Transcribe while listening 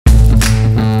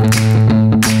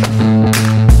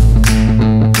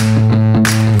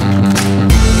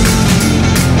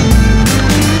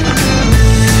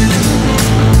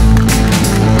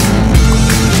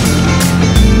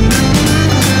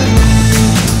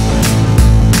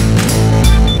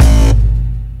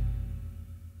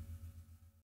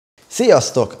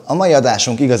Sziasztok! A mai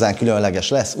adásunk igazán különleges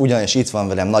lesz, ugyanis itt van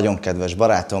velem nagyon kedves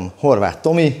barátom, Horváth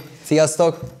Tomi.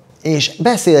 Sziasztok! És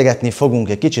beszélgetni fogunk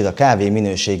egy kicsit a kávé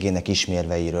minőségének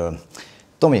ismérveiről.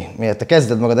 Tomi, miért te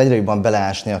kezded magad egyre jobban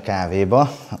beleásni a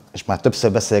kávéba, és már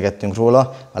többször beszélgettünk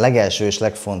róla, a legelső és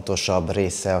legfontosabb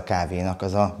része a kávénak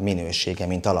az a minősége,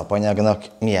 mint alapanyagnak,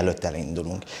 mielőtt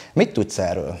elindulunk. Mit tudsz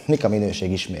erről? Mik a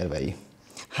minőség ismérvei?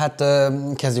 Hát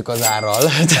kezdjük az árral,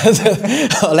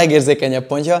 a legérzékenyebb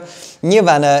pontja.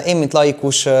 Nyilván én, mint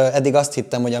laikus, eddig azt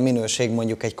hittem, hogy a minőség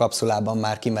mondjuk egy kapszulában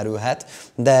már kimerülhet,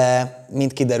 de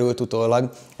mint kiderült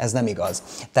utólag, ez nem igaz.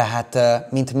 Tehát,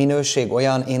 mint minőség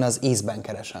olyan, én az ízben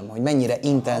keresem, hogy mennyire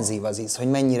intenzív az íz, hogy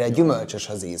mennyire gyümölcsös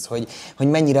az íz, hogy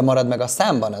mennyire marad meg a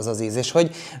számban az íz, és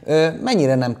hogy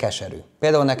mennyire nem keserű.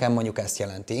 Például nekem mondjuk ezt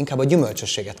jelenti, inkább a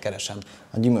gyümölcsösséget keresem.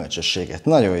 A gyümölcsösséget,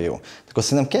 nagyon jó. Akkor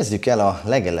szerintem kezdjük el a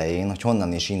legelején, hogy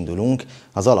honnan is indulunk,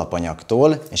 az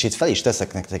alapanyagtól, és itt fel is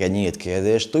teszek nektek egy nyílt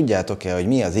kérdést. Tudjátok-e, hogy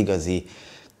mi az igazi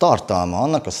tartalma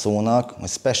annak a szónak, hogy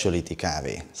specialty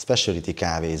kávé, specialty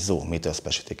kávézó. Mitől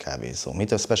specialty kávézó?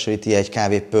 Mitől specialty egy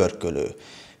kávé pörkölő?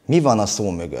 Mi van a szó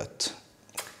mögött?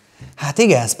 Hát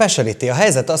igen, specialty. A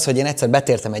helyzet az, hogy én egyszer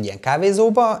betértem egy ilyen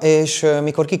kávézóba, és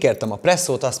mikor kikértem a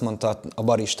presszót, azt mondta a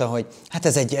barista, hogy hát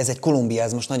ez egy Kolumbia,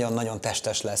 ez most nagyon-nagyon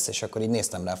testes lesz, és akkor így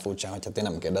néztem rá furcsán, hogy hát én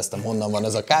nem kérdeztem, honnan van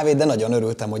ez a kávé, de nagyon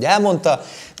örültem, hogy elmondta.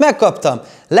 Megkaptam,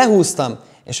 lehúztam,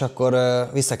 és akkor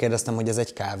visszakérdeztem, hogy ez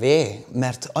egy kávé,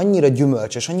 mert annyira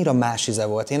gyümölcsös, annyira más íze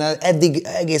volt. Én eddig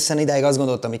egészen idáig azt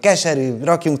gondoltam, hogy keserű,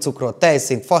 rakjunk cukrot,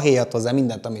 tejszínt, fahéjat hozzá,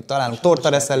 mindent, amit találunk,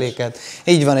 tortareszeléket,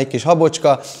 így van egy kis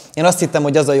habocska. Én azt hittem,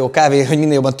 hogy az a jó kávé, hogy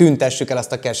minél jobban tüntessük el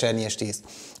azt a kesernyés ízt.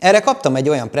 Erre kaptam egy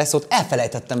olyan presszót,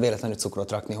 elfelejtettem véletlenül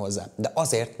cukrot rakni hozzá. De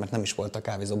azért, mert nem is volt a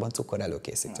kávézóban cukor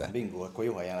előkészítve. Bingo, akkor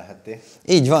jó helyen lehettél.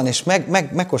 Így van, és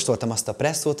megkóstoltam azt a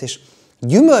presszót, és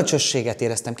gyümölcsösséget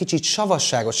éreztem, kicsit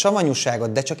savasságot,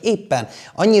 savanyúságot, de csak éppen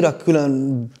annyira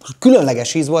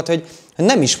különleges íz volt, hogy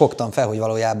nem is fogtam fel, hogy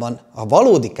valójában a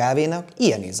valódi kávénak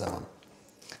ilyen íze van.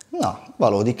 Na,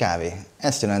 valódi kávé.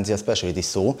 Ezt jelenti a specialty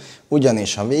szó,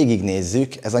 ugyanis ha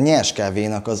végignézzük, ez a nyers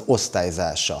kávénak az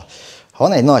osztályzása.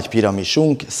 Van egy nagy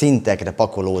piramisunk, szintekre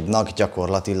pakolódnak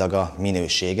gyakorlatilag a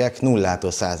minőségek,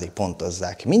 0-tól 100-ig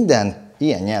pontozzák. Minden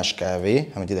ilyen nyers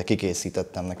kávé, amit ide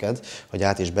kikészítettem neked, hogy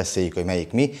át is beszéljük, hogy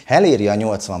melyik mi, ha eléri a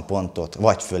 80 pontot,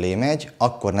 vagy fölé megy,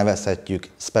 akkor nevezhetjük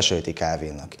specialty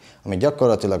kávénak, ami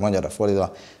gyakorlatilag magyarra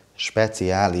fordítva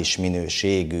speciális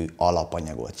minőségű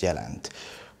alapanyagot jelent.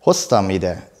 Hoztam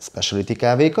ide specialty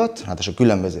kávékat, hát és a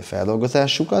különböző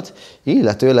feldolgozásukat,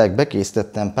 illetőleg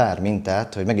bekészítettem pár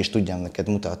mintát, hogy meg is tudjam neked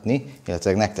mutatni,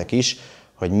 illetve nektek is,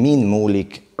 hogy min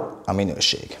múlik a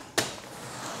minőség.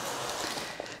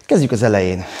 Kezdjük az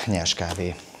elején, nyers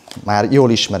kávé. Már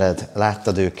jól ismered,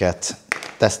 láttad őket,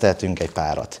 teszteltünk egy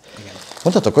párat. Igen.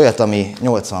 Mutatok olyat, ami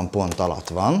 80 pont alatt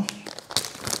van,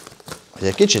 hogy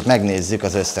egy kicsit megnézzük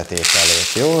az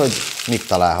összetételét, jó, hogy mit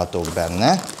találhatók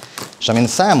benne. És amint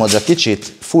számodra kicsit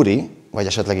furi, vagy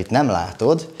esetleg itt nem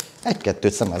látod,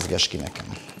 egy-kettőt szemezgess ki nekem.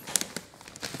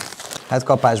 Hát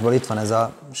kapásból itt van ez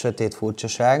a sötét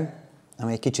furcsaság,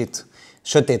 ami egy kicsit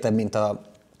sötétebb, mint a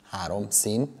 3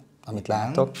 szín, amit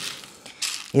látok.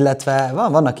 Illetve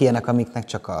vannak ilyenek, amiknek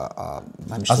csak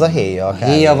az a héja. A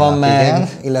héja van meg, igen.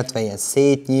 Illetve ilyen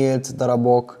szétnyílt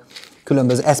darabok.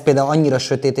 Különböző, ez például annyira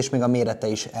sötét, és még a mérete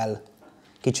is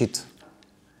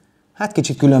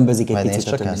kicsit különbözik egy picit.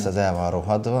 Csak ez el van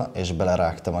rohadva, és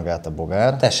belerágta magát a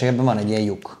bogár. Tessék, ebben van egy ilyen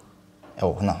lyuk.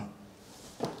 Jó, na.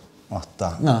 Ott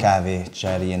a kávé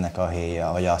cserjének a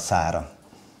héja, vagy a szára.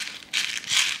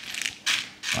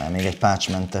 Már még egy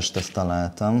pácsmentest ezt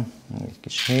találtam. Egy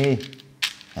kis héj.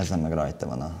 Ezen meg rajta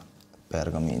van a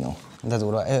pergamino. De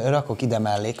durva, rakok ide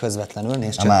mellé közvetlenül,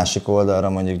 nézd csak. A másik oldalra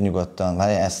mondjuk nyugodtan,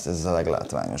 ez a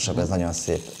leglátványosabb, ez nagyon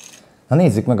szép. Na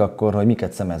nézzük meg akkor, hogy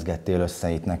miket szemezgettél össze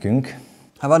itt nekünk.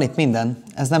 Hát van itt minden.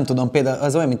 Ez nem tudom, például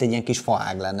az olyan, mint egy ilyen kis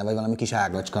faág lenne, vagy valami kis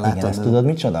ágacska. Igen, látod? Ezt tudod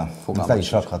micsoda? Fel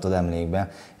is rakhatod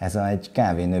emlékbe. Ez egy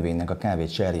kávénövénynek, a kávé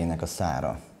cserjének a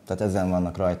szára. Tehát ezen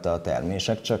vannak rajta a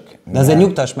termések, csak... De azért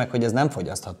nyugtass meg, hogy ez nem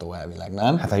fogyasztható elvileg,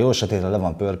 nem? Hát ha jól sötétre le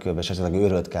van pörkölve, és esetleg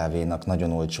őrölt kávénak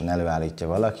nagyon olcsón előállítja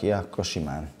valaki, akkor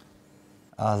simán.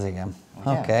 Az igen.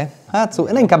 Oké. Hát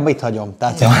én inkább itt hagyom.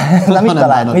 Tehát, de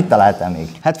mit találtál még?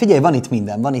 Hát figyelj, van itt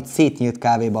minden. Van itt szétnyílt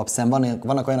kávébabszem,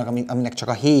 vannak olyanok, aminek csak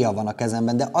a héja van a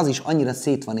kezemben, de az is annyira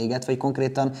szét van égetve, hogy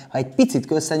konkrétan, ha egy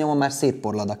picit összenyomom, már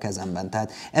szétporlad a kezemben.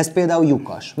 Tehát ez például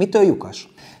lyukas. Mitől lyukas?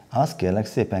 Azt kérlek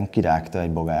szépen kirágta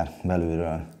egy bogár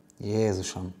belülről.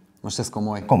 Jézusom. Most ez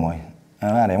komoly. Komoly.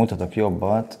 Várjál, mutatok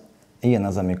jobbat. Ilyen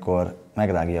az, amikor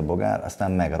megrágja a bogár,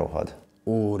 aztán megrohad.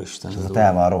 Úristen. És ez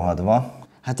el van rohadva.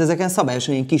 Hát ezeken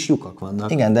szabályosan ilyen kis lyukak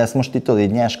vannak. Igen, de ezt most itt tudod,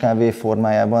 így nyers kávé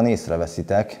formájában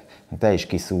észreveszitek, te is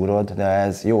kiszúrod, de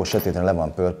ez jó sötéten le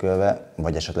van pörkölve,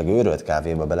 vagy esetleg őrölt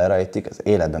kávéba belerejtik, az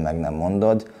életben meg nem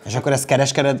mondod. És akkor ezt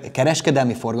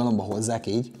kereskedelmi forgalomba hozzák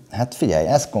így? Hát figyelj,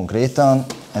 ez konkrétan,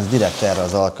 ez direkt erre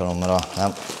az alkalomra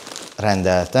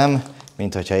rendeltem,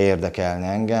 mint hogyha érdekelne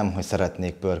engem, hogy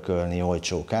szeretnék pörkölni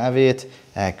olcsó kávét,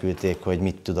 elküldték, hogy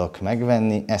mit tudok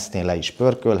megvenni, ezt én le is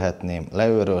pörkölhetném,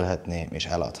 leőrölhetném és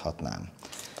eladhatnám.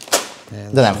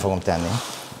 De nem fogom tenni.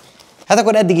 Hát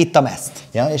akkor eddig ittam ezt.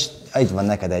 Ja, és itt van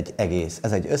neked egy egész,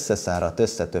 ez egy összeszáradt,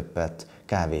 összetöppet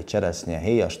kávé, cseresznye,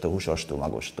 héjastó, húsostó,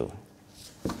 magostó.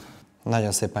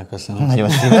 Nagyon szépen köszönöm. Nagyon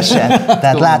szívesen.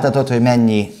 Tehát láthatod, hogy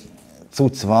mennyi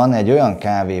cucc van egy olyan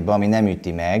kávéba, ami nem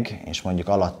üti meg, és mondjuk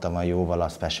alatta van jóval a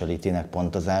speciality-nek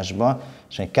pontozásba,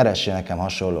 és még keressél nekem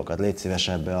hasonlókat, légy szíves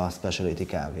ebbe a speciality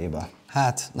kávéba.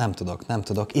 Hát nem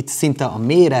tudok. Itt szinte a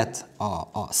méret,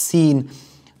 a szín,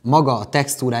 maga a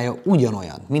textúrája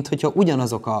ugyanolyan, mint hogyha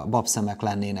ugyanazok a babszemek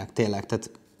lennének tényleg,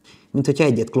 tehát mint hogyha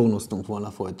egyet klónoztunk volna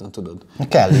folyton, tudod?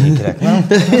 Kell ikrek, nem?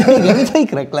 Igen, mint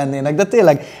ikrek lennének, de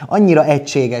tényleg annyira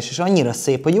egységes és annyira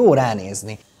szép, hogy jó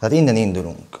ránézni. Tehát innen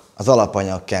indulunk. Az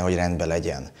alapanyag kell, hogy rendben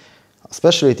legyen. A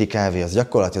specialty kávé az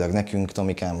gyakorlatilag nekünk,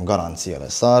 Tomikám, garancia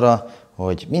lesz arra,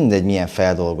 hogy mindegy milyen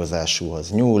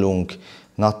feldolgozásúhoz nyúlunk,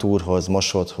 naturhoz,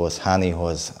 mosodhoz,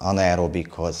 honeyhoz,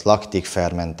 anaerobikhoz, laktik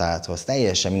fermentálthoz,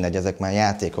 teljesen mindegy, ezek már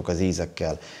játékok az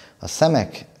ízekkel. A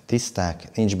szemek tiszták,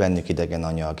 nincs bennük idegen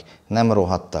anyag, nem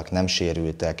rohadtak, nem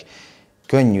sérültek,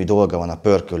 könnyű dolga van a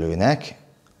pörkölőnek,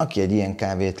 aki egy ilyen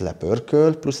kávét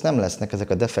lepörköl, plusz nem lesznek ezek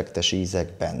a defektes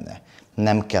ízek benne.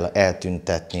 Nem kell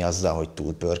eltüntetni azzal, hogy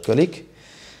túlpörkölik,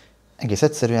 egész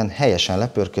egyszerűen helyesen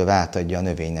lepörkölve átadja a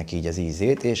növénynek így az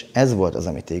ízét, és ez volt az,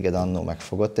 ami téged annó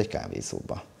megfogott egy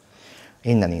kávézóba.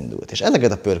 Innen indult. És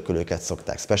ezeket a pörkölőket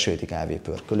szokták specialty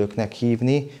kávépörkölőknek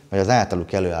hívni, vagy az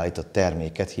általuk előállított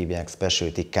terméket hívják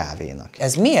specialty kávénak.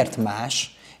 Ez miért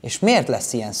más, és miért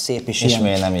lesz ilyen szép és ilyen...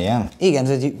 miért nem ilyen? Igen,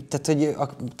 tehát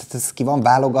ez ki van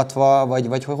válogatva,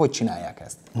 vagy hogy csinálják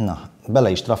ezt? Na, bele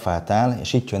is trafáltál,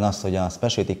 és itt jön az, hogy a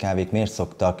specialty kávék miért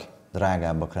szoktak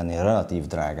drágábbak lenni, relatív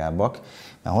drágábbak,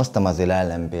 mert hoztam azért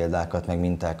ellenpéldákat, meg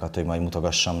mintákat, hogy majd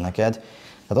mutogassam neked.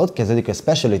 Tehát ott kezdődik, hogy a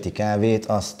specialty kávét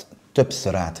azt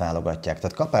többször átválogatják.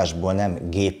 Tehát kapásból nem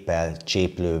géppel,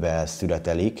 cséplővel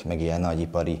szüretelik, meg ilyen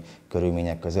nagyipari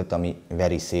körülmények között, ami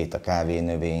veri szét a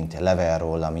kávénövényt, lever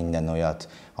róla minden olyat,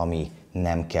 ami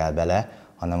nem kell bele,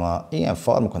 hanem ilyen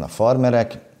farmokon a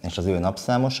farmerek és az ő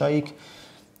napszámosaik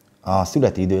a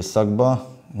születi időszakban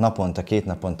naponta, 2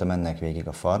 naponta mennek végig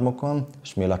a farmokon,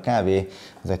 és mivel a kávé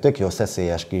az egy tök jó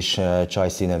szeszélyes kis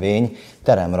csajszínövény,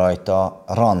 terem rajta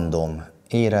random,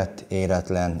 érett,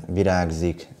 éretlen,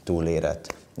 virágzik,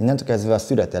 túlérett. Innentől kezdve a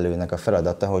szüretelőnek a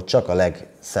feladata, hogy csak a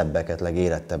legszebbeket,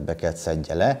 legérettebbeket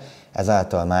szedje le,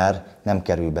 ezáltal már nem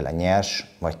kerül bele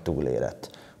nyers vagy túlérett.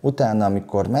 Utána,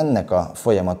 amikor mennek a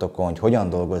folyamatokon, hogy hogyan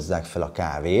dolgozzák fel a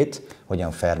kávét,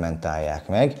 hogyan fermentálják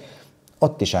meg,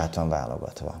 ott is át van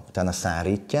válogatva. Utána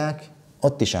szárítják,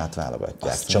 ott is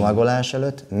átválogatják. Csomagolás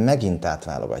előtt megint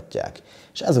átválogatják.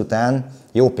 És ezután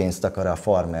jó pénzt akar a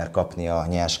farmer kapni a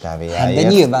nyers kávéjáért. Hát de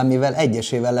nyilván, mivel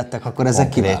egyesével lettek, akkor ezek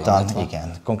kiválogatva.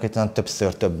 Igen, konkrétan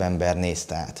többször több ember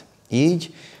nézte át.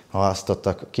 Így, ha azt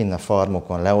ott kinn a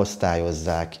farmokon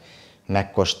leosztályozzák,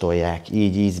 megkóstolják,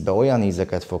 így ízbe olyan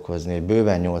ízeket fog hozni, hogy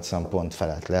bőven 80 pont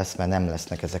felett lesz, mert nem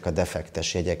lesznek ezek a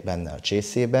defektes jegyek benne a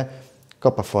csészébe.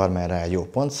 Kap a farmer rá egy jó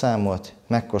pontszámot,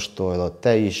 megkóstolod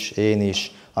te is, én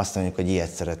is, azt mondjuk, hogy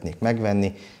ilyet szeretnék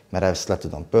megvenni, mert ezt le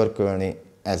tudom pörkölni,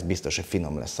 ez biztos, hogy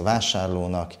finom lesz a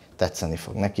vásárlónak, tetszeni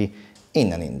fog neki,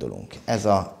 innen indulunk.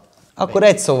 Akkor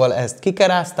egy szóval ezt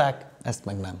kikerázták, ezt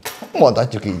meg nem.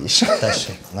 Mondhatjuk így is.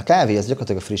 Tessék. A kávé az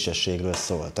gyakorlatilag a frissességről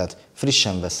szól, tehát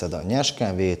frissen veszed a nyers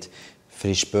kávét,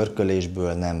 friss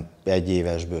pörkölésből, nem 1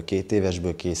 évesből, 2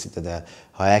 évesből készíted el.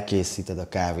 Ha elkészíted a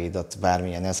kávédat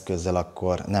bármilyen eszközzel,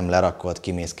 akkor nem lerakod,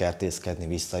 kimész kertészkedni,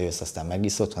 visszajössz, aztán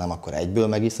megiszod, hanem akkor egyből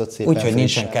megiszod szépen. Úgyhogy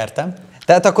nincsen kertem.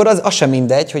 Tehát akkor az sem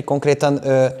mindegy, hogy konkrétan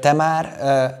te már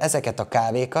ezeket a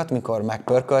kávékat, mikor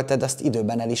megpörkölted, azt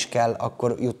időben el is kell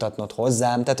akkor juttatnod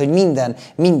hozzám. Tehát, hogy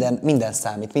minden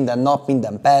számít, minden nap,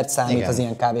 minden perc számít. Igen. Az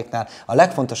ilyen kávéknál. A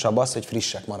legfontosabb az, hogy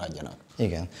frissek maradjanak.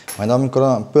 Igen. Majd amikor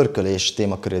a pörkölés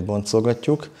témakörét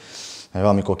boncolgatjuk, mert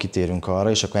valamikor kitérünk arra,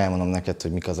 és akkor elmondom neked,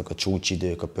 hogy mik azok a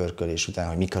csúcsidők a pörkölés után,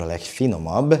 hogy mikor a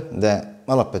legfinomabb, de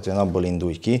alapvetően abból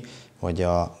indulj ki, hogy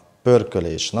a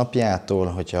pörkölés napjától,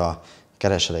 hogyha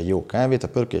keresel egy jó kávét, a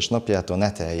pörkölés napjától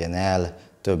ne teljen el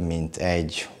több mint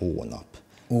 1 hónap.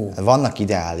 Vannak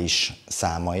ideális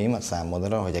számaim a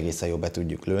számodra, hogy egészen jól be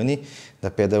tudjuk lőni, de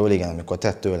például igen, amikor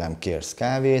te tőlem kérsz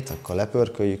kávét, akkor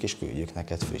lepörköljük és küldjük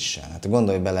neked frissen. Hát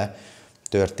gondolj bele,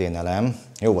 történelem.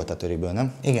 Jó volt a töriből,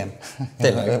 nem? Igen.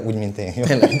 Tényleg. Úgy, mint én. Jó.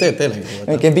 Tényleg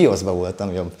voltam. Én bioszba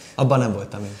voltam jobb. Abban nem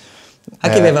voltam én.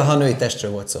 Hát kivéve, ha a női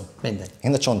testről volt szó. Mindegy.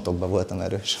 Én a csontokban voltam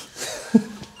erős.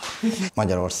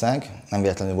 Magyarország, nem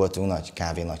véletlenül voltunk nagy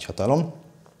kávé nagyhatalom.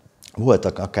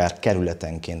 Voltak akár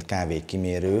kerületenként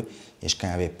kávékimérő és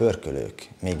kávépörkölők,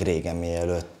 még régen,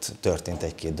 mielőtt történt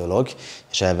egy-két dolog,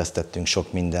 és elvesztettünk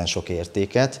sok minden, sok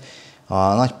értéket.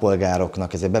 A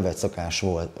nagypolgároknak ez egy bevett szokás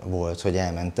volt, hogy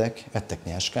elmentek, vettek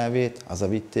nyers kávét,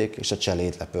 hazavitték, és a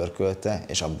cselét lepörkölte,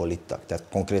 és abból ittak. Tehát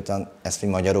konkrétan ezt mi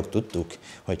magyarok tudtuk,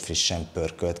 hogy frissen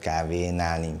pörkölt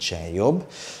kávénál nincsen jobb.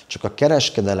 Csak a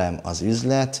kereskedelem, az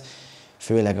üzlet,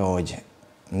 főleg ahogy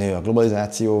nő a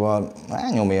globalizációval,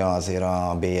 nyomja azért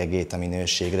a bélyegét a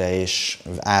minőségre, és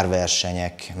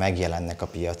árversenyek megjelennek a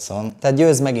piacon. Tehát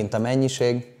győz megint a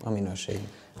mennyiség, a minőség.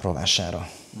 Rovására.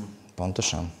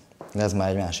 Pontosan. De ez már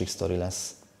egy másik sztori lesz.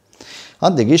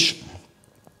 Addig is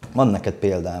van neked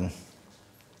példám.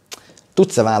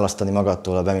 Tudsz-e választani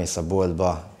magadtól, ha bemész a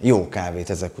boltba jó kávét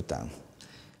ezek után?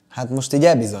 Hát most így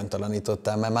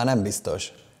elbizonytalanítottál, mert már nem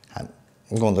biztos. Hát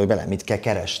gondolj bele, mit kell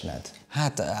keresned?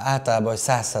 Hát általában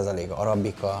 100%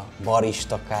 arabika,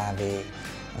 barista kávé,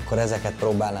 akkor ezeket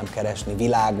próbálnám keresni,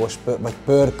 világos vagy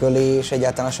pörkölés,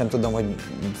 egyáltalán azt sem tudom, hogy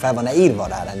fel van-e írva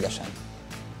rá rendesen.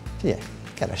 Figyelj,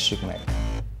 keressük meg!